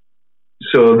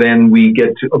 So then we get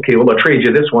to, okay, well, I'll trade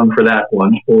you this one for that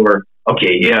one. Or,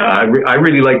 okay, yeah, I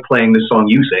really like playing this song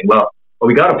you sing. Well,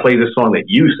 we got to play this song that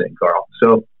you sing, Carl.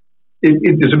 So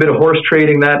there's a bit of horse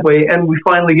trading that way. And we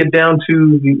finally get down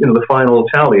to the final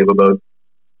tally of about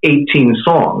 18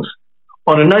 songs.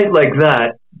 On a night like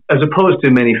that, as opposed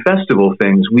to many festival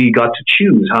things, we got to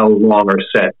choose how long our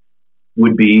set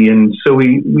would be. And so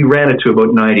we ran it to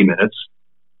about 90 minutes,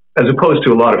 as opposed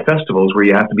to a lot of festivals where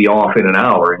you have to be off in an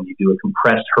hour and you do a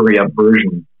compressed, hurry-up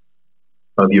version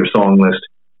of your song list.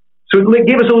 So it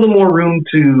gave us a little more room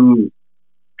to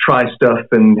try stuff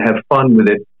and have fun with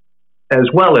it, as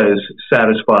well as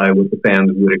satisfy what the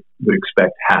fans would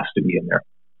expect has to be in there.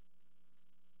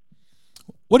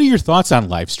 What are your thoughts on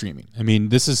live streaming? I mean,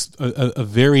 this is a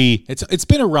very, it's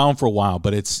been around for a while,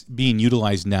 but it's being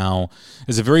utilized now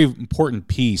as a very important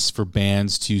piece for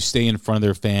bands to stay in front of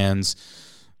their fans,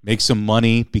 make some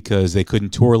money because they couldn't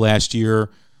tour last year.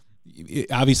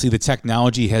 Obviously, the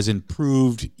technology has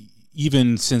improved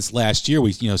even since last year.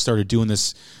 We started doing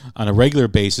this on a regular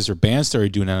basis, or bands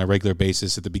started doing it on a regular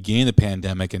basis at the beginning of the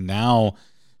pandemic, and now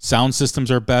sound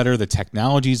systems are better, the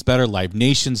technology is better, Live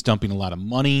Nation's dumping a lot of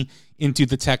money into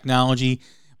the technology.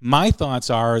 My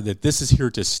thoughts are that this is here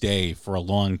to stay for a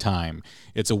long time.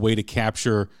 It's a way to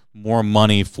capture more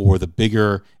money for the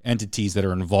bigger entities that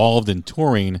are involved in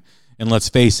touring. And let's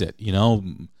face it,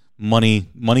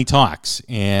 money talks.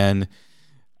 And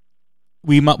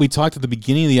we talked at the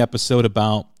beginning of the episode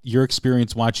about your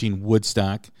experience watching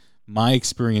Woodstock, my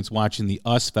experience watching the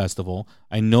US Festival.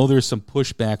 I know there's some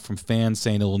pushback from fans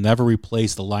saying it will never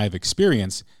replace the live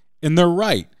experience, and they're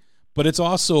right. But it's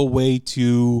also a way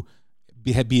to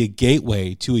be a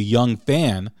gateway to a young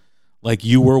fan, like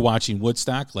you were watching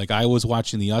Woodstock, like I was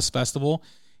watching the US Festival,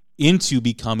 into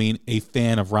becoming a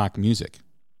fan of rock music.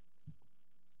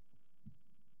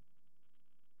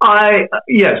 I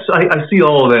see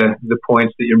all the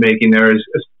points that you're making there as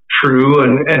true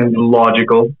and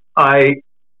logical.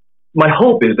 My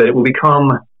hope is that it will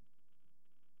become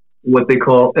what they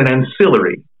call an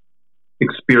ancillary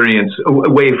experience, a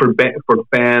way for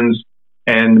fans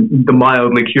and the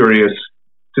mildly curious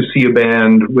to see a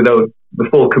band without the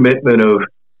full commitment of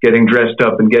getting dressed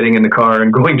up and getting in the car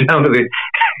and going down to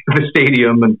the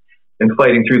stadium and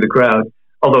fighting through the crowd.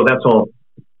 Although that's all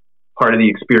part of the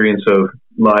experience of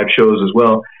live shows as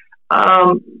well. I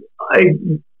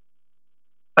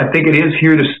think it is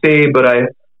here to stay, but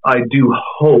I do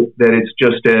hope that it's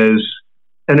just as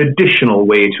an additional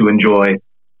way to enjoy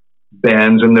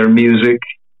bands and their music.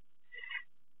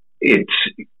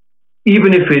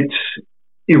 Even if it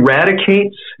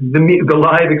eradicates the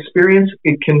live experience,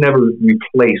 it can never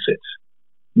replace it.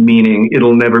 Meaning,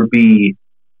 it'll never be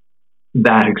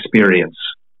that experience.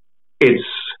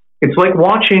 It's like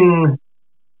watching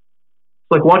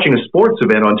a sports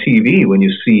event on TV when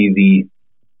you see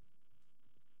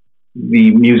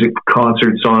the music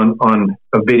concerts on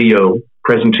a video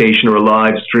presentation or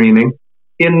live streaming,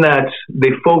 in that they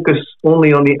focus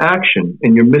only on the action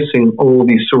and you're missing all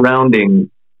these surrounding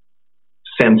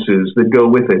senses that go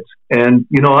with it. And,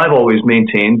 I've always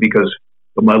maintained, because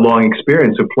of my long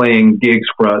experience of playing gigs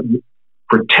for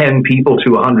 10 people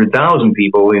to 100,000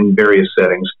 people in various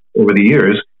settings over the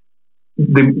years,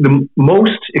 the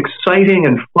most exciting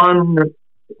and fun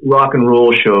rock and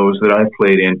roll shows that I've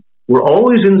played in were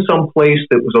always in some place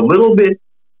that was a little bit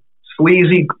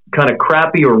sleazy, kind of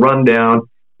crappy or run down.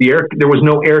 There was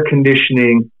no air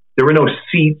conditioning. There were no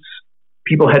seats.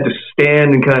 People had to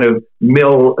stand and kind of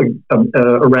mill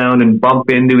around and bump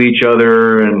into each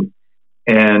other, and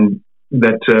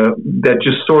that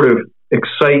just sort of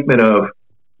excitement of,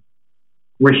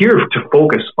 we're here to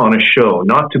focus on a show,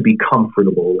 not to be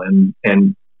comfortable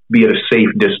and be at a safe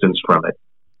distance from it.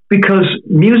 Because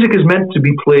music is meant to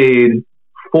be played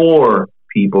for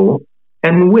people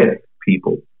and with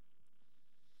people.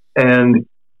 And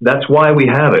that's why we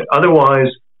have it. Otherwise,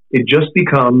 it just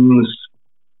becomes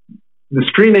the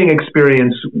streaming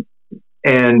experience,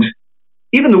 and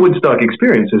even the Woodstock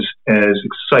experience is as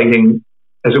exciting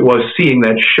as it was seeing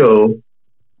that show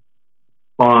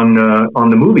on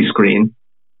the movie screen,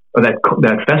 or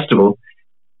that festival.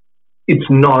 it's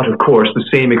not, of course, the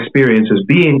same experience as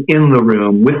being in the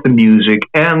room with the music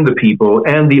and the people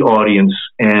and the audience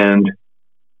and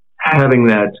having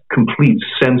that complete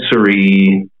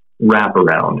sensory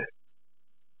wraparound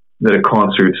that a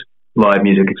concert live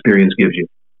music experience gives you.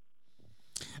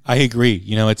 I agree.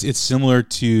 It's similar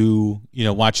to,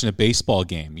 watching a baseball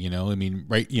game,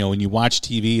 right. When you watch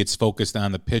TV, it's focused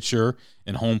on the pitcher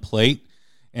and home plate.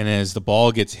 And as the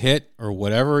ball gets hit or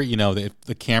whatever,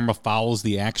 the camera follows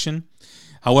the action.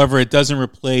 However, it doesn't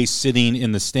replace sitting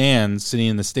in the stands, sitting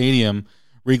in the stadium,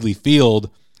 Wrigley Field,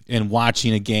 and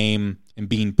watching a game and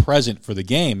being present for the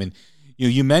game. And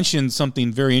you mentioned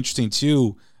something very interesting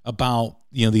too about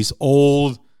these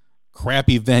old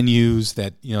crappy venues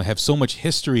that have so much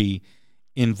history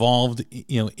involved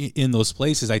in those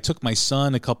places. I took my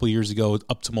son a couple years ago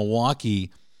up to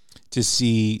Milwaukee to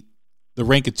see the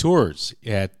Rancateurs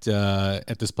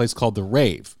at this place called The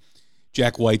Rave,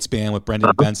 Jack White's band with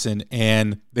Brendan Benson,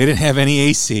 and they didn't have any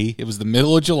AC. It was the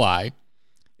middle of July,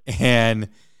 and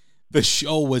the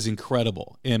show was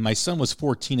incredible. And my son was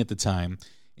 14 at the time,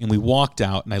 and we walked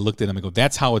out, and I looked at him. I go,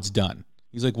 "That's how it's done."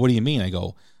 He's like, "What do you mean?" I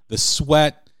go, "The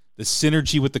sweat, the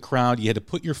synergy with the crowd. You had to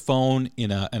put your phone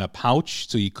in a pouch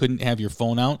so you couldn't have your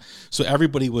phone out. So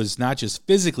everybody was not just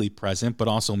physically present, but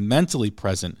also mentally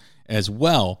present as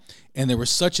well. And there was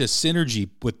such a synergy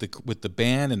with the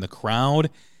band and the crowd."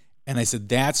 And I said,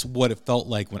 that's what it felt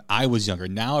like when I was younger.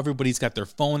 Now everybody's got their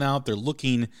phone out. They're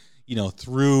looking,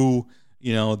 through,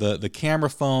 the camera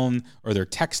phone, or they're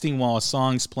texting while a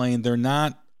song's playing. They're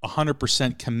not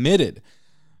 100% committed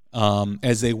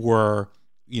as they were,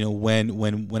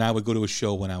 when I would go to a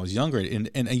show when I was younger. And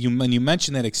when you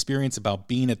mentioned that experience about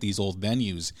being at these old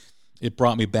venues, it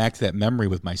brought me back to that memory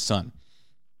with my son.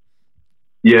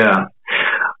 Yeah.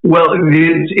 Well,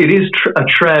 it is a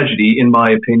tragedy, in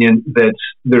my opinion, that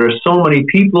there are so many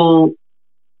people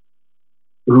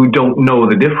who don't know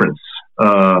the difference,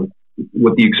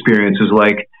 what the experience is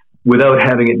like, without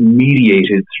having it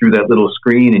mediated through that little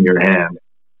screen in your hand.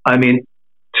 I mean,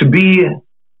 to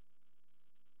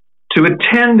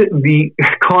attend the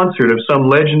concert of some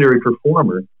legendary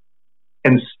performer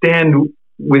and stand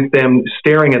with them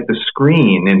staring at the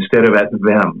screen instead of at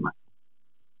them,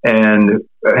 and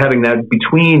having that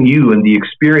between you and the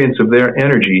experience of their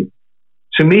energy,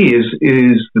 to me is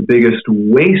the biggest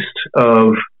waste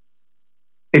of,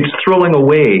 it's throwing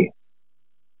away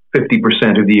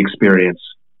 50% of the experience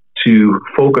to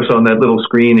focus on that little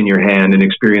screen in your hand and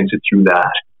experience it through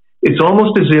that. It's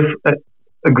almost as if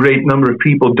a great number of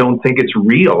people don't think it's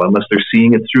real unless they're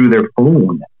seeing it through their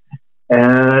phone.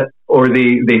 Or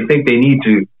they think they need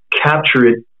to capture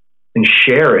it and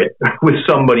share it with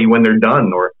somebody when they're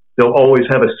done, or they'll always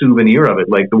have a souvenir of it,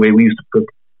 like the way we used to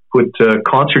put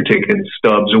concert ticket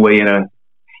stubs away in a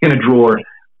drawer.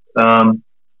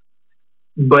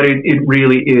 But it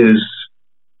really is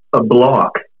a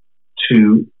block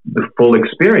to the full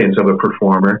experience of a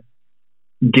performer,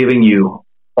 giving you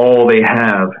all they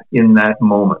have in that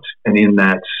moment and in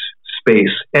that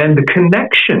space, and the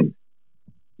connection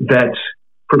that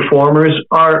performers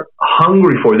are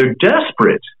hungry for. They're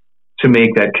desperate to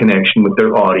make that connection with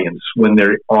their audience when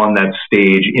they're on that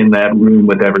stage, in that room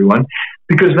with everyone,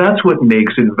 because that's what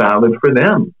makes it valid for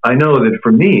them. I know that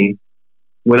for me,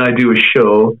 when I do a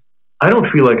show, I don't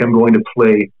feel like I'm going to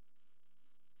play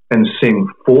and sing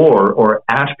for or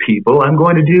at people. I'm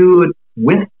going to do it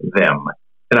with them.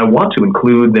 And I want to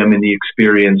include them in the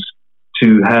experience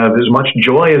to have as much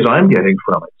joy as I'm getting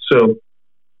from it. So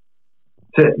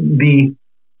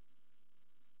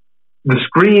the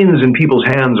screens in people's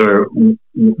hands, are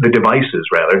the devices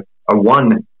rather, are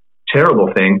one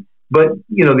terrible thing. But,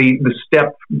 the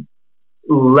step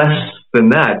less than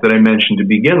that I mentioned to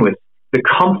begin with, the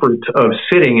comfort of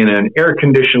sitting in an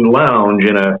air-conditioned lounge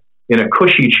in a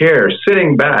cushy chair,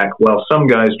 sitting back while some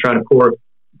guy's trying to pour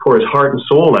his heart and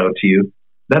soul out to you,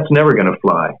 that's never going to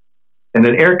fly. And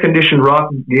an air-conditioned rock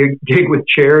gig with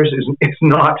chairs is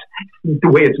not the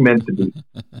way it's meant to be.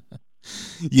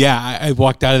 Yeah, I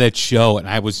walked out of that show and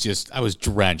I was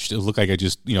drenched. It looked like I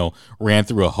just, ran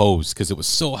through a hose because it was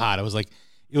so hot. It was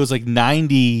like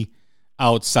 90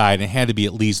 outside and it had to be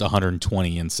at least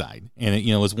 120 inside. And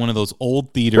it was one of those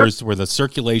old theaters where the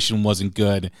circulation wasn't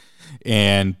good.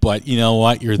 But you know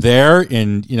what? You're there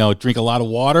and, drink a lot of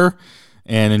water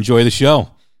and enjoy the show.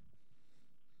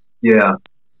 Yeah,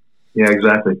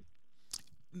 exactly.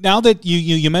 Now that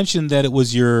you mentioned that it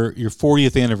was your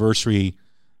 40th anniversary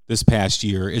this past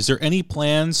year, is there any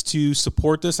plans to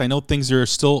support this? I know things are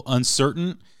still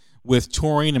uncertain with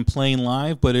touring and playing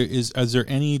live, but is there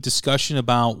any discussion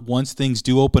about, once things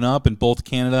do open up in both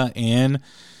Canada and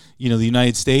the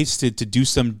United States, to do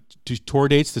some tour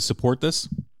dates to support this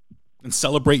and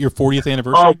celebrate your 40th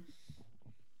anniversary?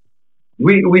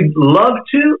 We'd love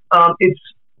to. It's,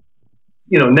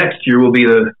 next year will be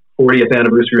the 40th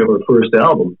anniversary of our first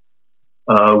album.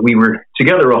 We were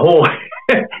together a whole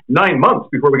 9 months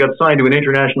before we got signed to an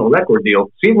international record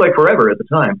deal. Seemed like forever at the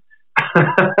time.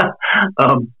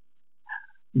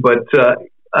 But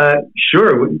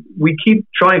sure, we keep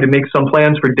trying to make some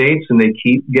plans for dates, and they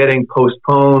keep getting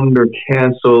postponed or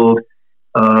canceled.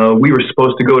 We were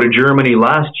supposed to go to Germany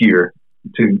last year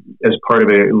as part of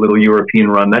a little European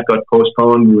run. That got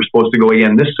postponed. We were supposed to go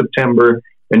again this September,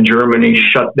 and Germany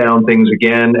shut down things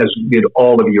again, as did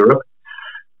all of Europe.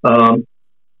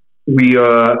 We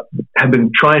have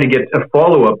been trying to get a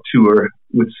follow-up tour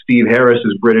with Steve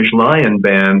Harris's British Lion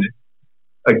Band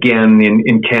again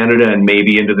in Canada and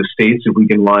maybe into the States if we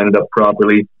can line it up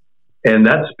properly. And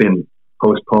that's been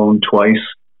postponed twice.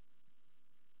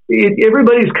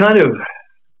 Everybody's kind of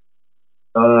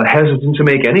hesitant to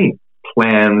make any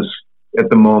plans at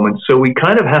the moment, so we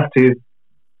kind of have to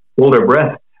hold our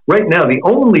breath. Right now, the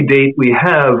only date we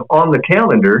have on the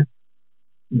calendar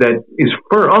that is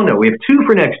we have two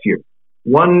for next year.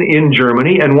 One in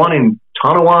Germany and one in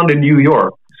Tonawanda, New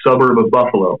York, suburb of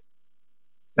Buffalo,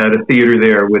 at a theater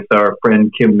there with our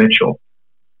friend Kim Mitchell,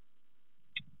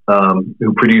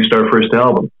 who produced our first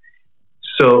album.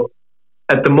 So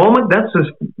at the moment, that's as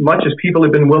much as people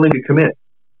have been willing to commit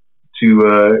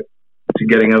to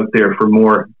getting out there for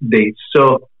more dates.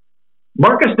 So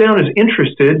mark us down as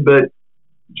interested, but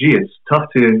gee, it's tough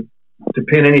to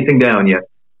pin anything down yet.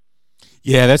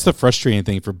 Yeah, that's the frustrating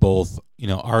thing for both,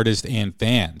 artists and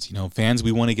fans. Fans,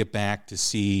 we want to get back to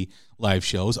see live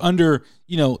shows under,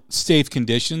 safe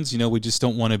conditions. We just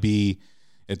don't want to be,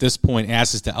 at this point,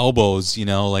 asses to elbows,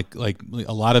 like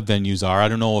a lot of venues are. I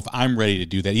don't know if I'm ready to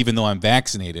do that, even though I'm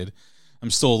vaccinated.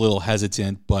 I'm still a little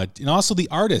hesitant. But also the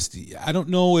artist, I don't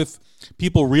know if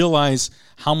people realize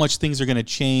how much things are going to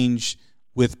change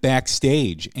with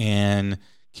backstage and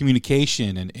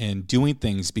communication and doing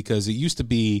things, because it used to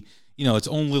be, its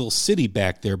own little city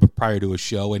back there, but prior to a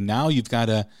show, and now you've got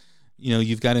to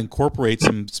incorporate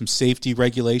some safety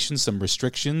regulations, some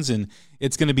restrictions, and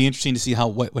it's going to be interesting to see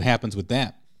what happens with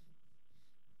that.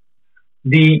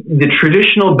 The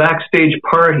traditional backstage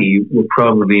party will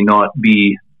probably not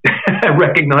be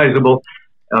recognizable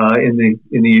in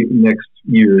the next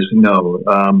years. No,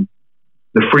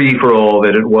 the free for all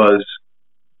that it was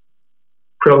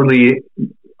probably.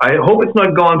 I hope it's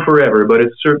not gone forever, but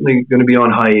it's certainly going to be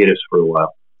on hiatus for a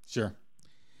while. Sure.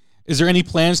 Is there any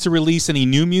plans to release any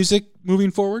new music moving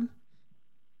forward?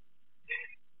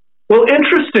 Well,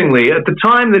 interestingly, at the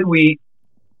time that we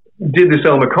did this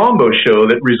El Macombo show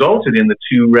that resulted in the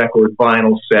 2-record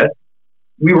vinyl set,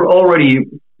 we were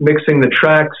already mixing the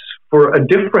tracks for a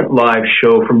different live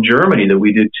show from Germany that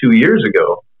we did 2 years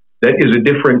ago. That is a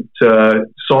different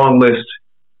song list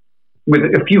with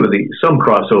a few of some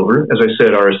crossover, as I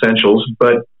said, are essentials,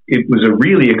 but it was a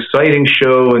really exciting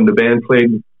show and the band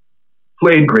played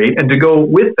great. And to go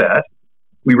with that,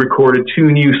 we recorded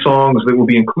 2 new songs that will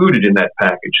be included in that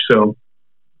package. So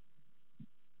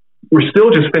we're still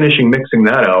just finishing mixing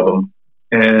that album,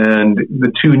 and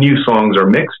the 2 new songs are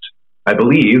mixed, I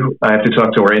believe. I have to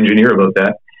talk to our engineer about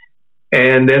that.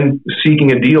 And then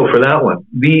seeking a deal for that one.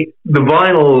 The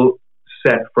vinyl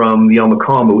set from the El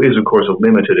Macombo is, of course, a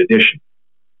limited edition.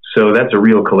 So that's a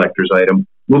real collector's item.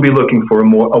 We'll be looking for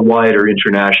a wider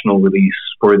international release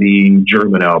for the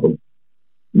German album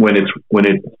when it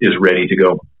is ready to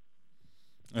go.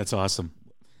 That's awesome.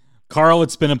 Carl,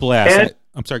 it's been a blast.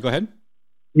 I'm sorry, go ahead.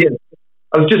 Yeah,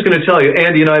 I was just going to tell you,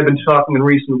 Andy and I have been talking in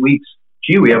recent weeks.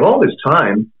 Gee, we have all this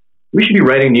time. We should be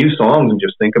writing new songs and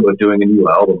just think about doing a new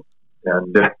album.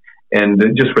 And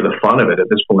just for the fun of it at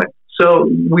this point. So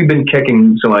we've been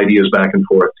kicking some ideas back and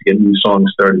forth to get new songs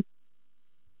started.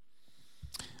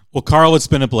 Well, Carl, it's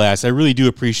been a blast. I really do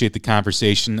appreciate the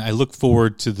conversation. I look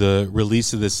forward to the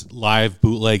release of this live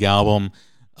bootleg album.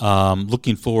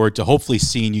 Looking forward to hopefully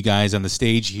seeing you guys on the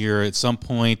stage here at some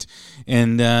point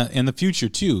and in the future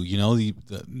too.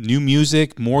 The new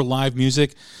music, more live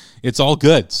music. It's all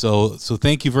good. So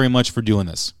thank you very much for doing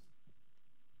this.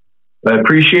 I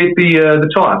appreciate the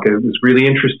talk. It was really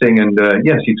interesting, and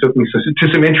yes, you took me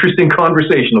to some interesting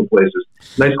conversational places.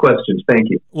 Nice questions. Thank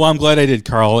you. Well, I'm glad I did,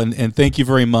 Carl, and thank you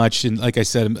very much. And like I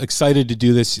said, I'm excited to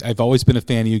do this. I've always been a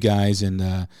fan of you guys,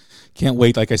 and can't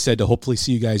wait, like I said, to hopefully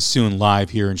see you guys soon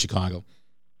live here in Chicago.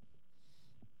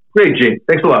 Great, Jay.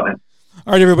 Thanks a lot, man.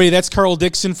 All right, everybody, that's Carl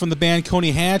Dixon from the band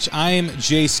Coney Hatch. I am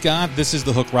Jay Scott. This is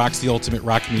The Hook Rocks, the Ultimate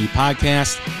Rock Community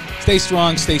Podcast. Stay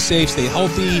strong, stay safe, stay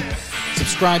healthy.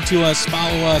 Subscribe to us,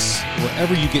 follow us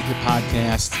wherever you get your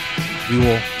podcast. We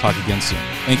will talk again soon.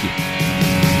 Thank you.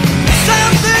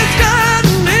 Something's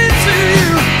gotten into you.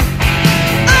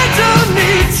 I don't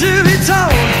need to be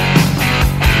told.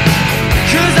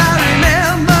 'Cause I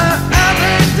remember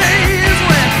other days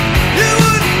when you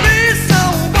wouldn't be so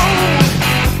bold.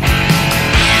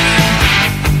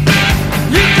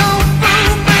 You don't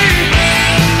fool me.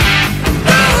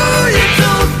 No, you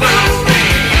don't fool me.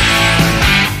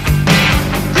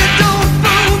 You don't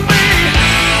fool me.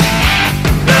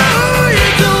 No, you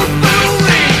don't fool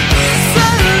me.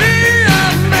 Suddenly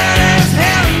I'm mad as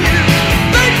hell and you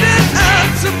think that I'm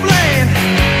to blame.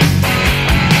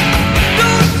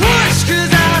 Don't push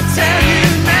 'cause I'll tell you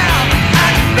now I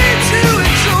beat you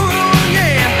at your own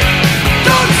game.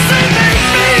 Don't say make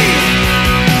me,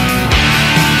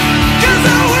 'cause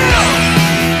I will.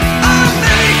 I'll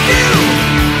make you.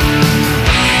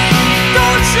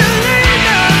 Don't you lean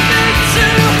on me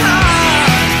too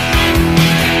hard.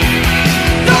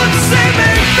 Don't say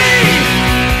make me,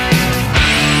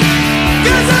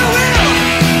 'cause I will.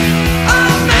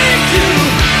 I'll make you.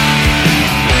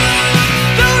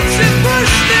 Don't you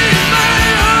push me in my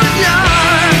own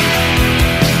yard.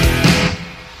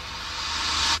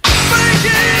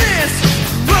 Breaking this,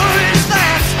 worries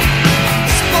that,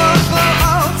 sport for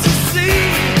all to see.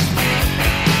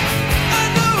 I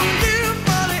know you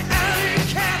for the alley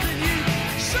cat that you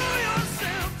show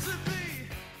yourself to be.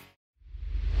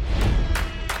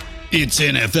 It's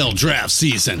NFL draft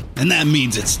season, and that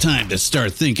means it's time to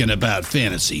start thinking about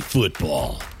fantasy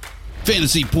football.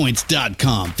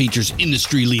 FantasyPoints.com features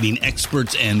industry-leading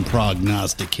experts and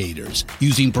prognosticators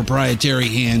using proprietary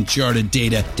hand-charted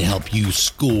data to help you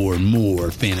score more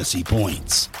fantasy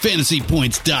points.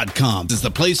 FantasyPoints.com is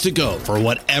the place to go for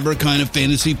whatever kind of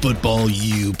fantasy football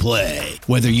you play.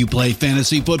 Whether you play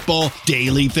fantasy football,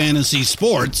 daily fantasy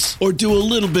sports, or do a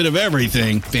little bit of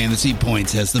everything, Fantasy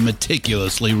Points has the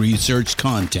meticulously researched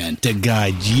content to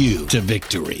guide you to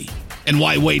victory. And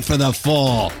why wait for the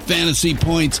fall? Fantasy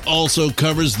Points also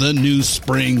covers the new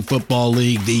spring football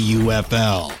league, the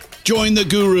UFL. Join the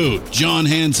guru, John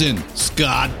Hansen,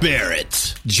 Scott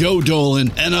Barrett, Joe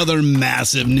Dolan, and other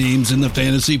massive names in the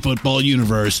fantasy football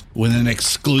universe with an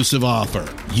exclusive offer.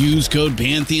 Use code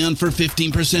Pantheon for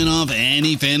 15% off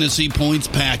any Fantasy Points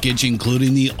package,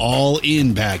 including the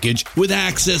all-in package, with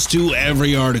access to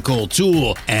every article,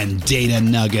 tool, and data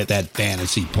nugget that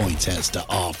Fantasy Points has to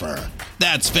offer.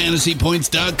 That's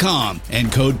FantasyPoints.com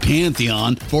and code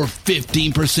Pantheon for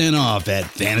 15% off at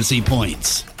Fantasy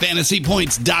Points.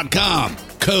 FantasyPoints.com,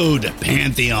 code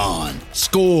Pantheon.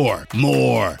 Score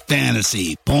more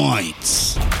fantasy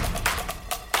points.